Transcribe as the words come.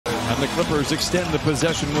And the Clippers extend the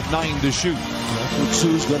possession with 9 to shoot. That's what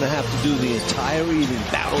Sue's going to have to do the entire evening.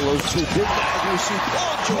 Battle those two big guys. We see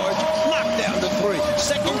Paul George knock down the three.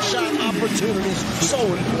 Second shot opportunities, so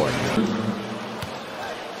important.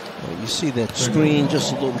 You see that screen,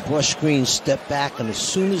 just a little brush screen, step back, and as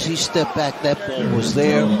soon as he stepped back, that ball was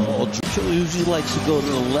there. Paul George usually likes to go to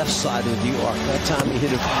the left side of the arc. That time he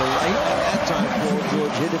hit it from the right, and that time Paul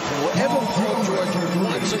George hit it from wherever Paul George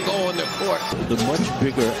wants to go on the court. The much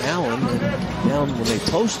bigger Allen, and now when they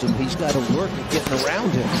post him, he's got to work at getting around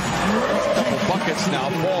him. Couple buckets now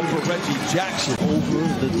fall for Reggie Jackson. Over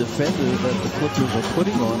the defender that the Clippers are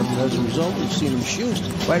putting on him, and as a result, we've seen him shoot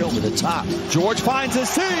right over the top. George finds a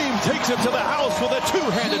seam, takes it to the house with a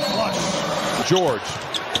two-handed flush. George.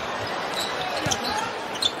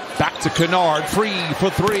 Back to Kennard, free for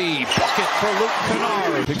three. Bucket for Luke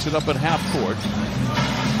Kennard. Picks it up in half court.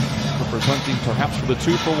 Clippers hunting perhaps for the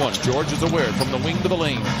 2-for-1. George is aware from the wing to the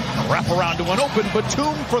lane. A wrap around to an open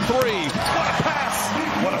Batum for three. What a pass!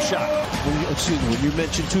 What a shot. When you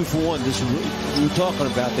mentioned 2-for-1, this is what we were talking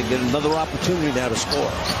about. They get another opportunity now to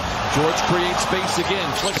score. George creates space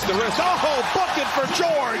again, flicks the wrist. Oh, bucket for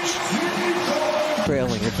George!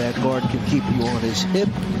 Trailing, if that guard can keep you on his hip,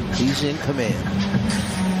 he's in command.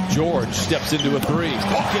 George steps into a three.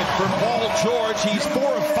 Bucket for Paul George. He's 4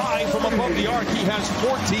 of 5 from above the arc. He has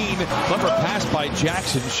 14. Clever pass by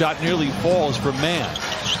Jackson. Shot nearly falls for Mann.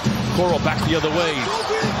 Coral back the other way.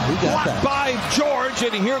 Blocked by George,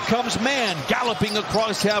 and here comes Mann galloping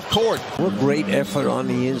across half court. What great effort on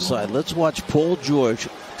the inside. Let's watch Paul George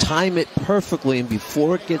time it perfectly, and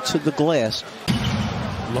before it gets to the glass.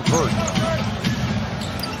 LeVert.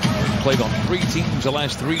 Played on 3 teams the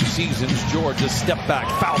last 3 seasons. George, a step back,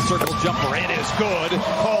 foul circle jumper. It is good.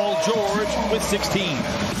 Paul George with 16.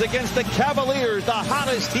 It's against the Cavaliers, the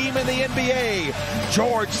hottest team in the NBA.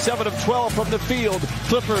 George, 7 of 12 from the field.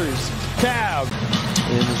 Clippers, Cav.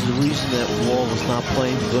 And is the reason that Wall was not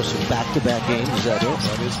playing because of back-to-back games? Is that it?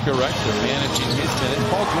 That is correct. They're managing his minute.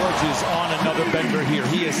 Paul George is on another bender here.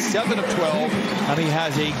 He is 7 of 12, and he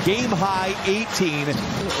has a game-high 18.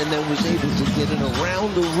 And then was able to get it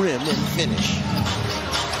around the rim and finish.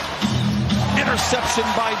 Interception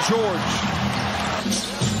by George.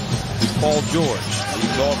 Paul George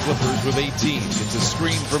leads all Clippers with 18. It's a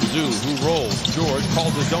screen from Zoo, who rolls. George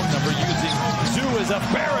calls his own number using Zoo as a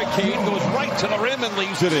barricade, goes right to the rim and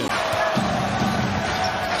leaves it in.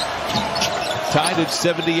 Tied at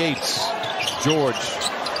 78. George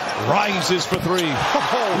rises for three.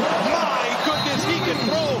 Oh, my goodness, he can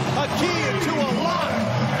throw a key into a lock.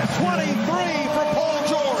 23 for Paul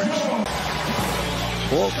George.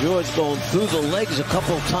 Paul George going through the legs a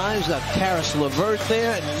couple of times. Now Caris LeVert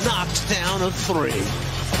there and knocks down a three.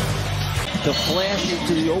 To flash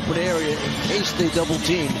into the open area in case they double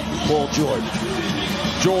team Paul George.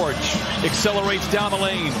 George accelerates down the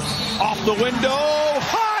lane. Off the window.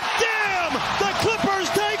 Hot damn! The Clippers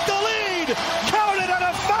take the lead. Counted on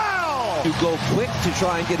a foul. You go quick to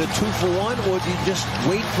try and get a 2-for-1, or do you just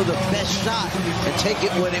wait for the best shot and take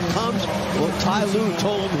it when it comes? Well, Ty Lue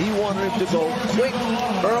told him he wanted him to go quick,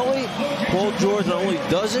 early. Paul George not only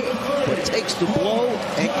does it, but takes the blow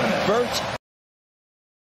and converts.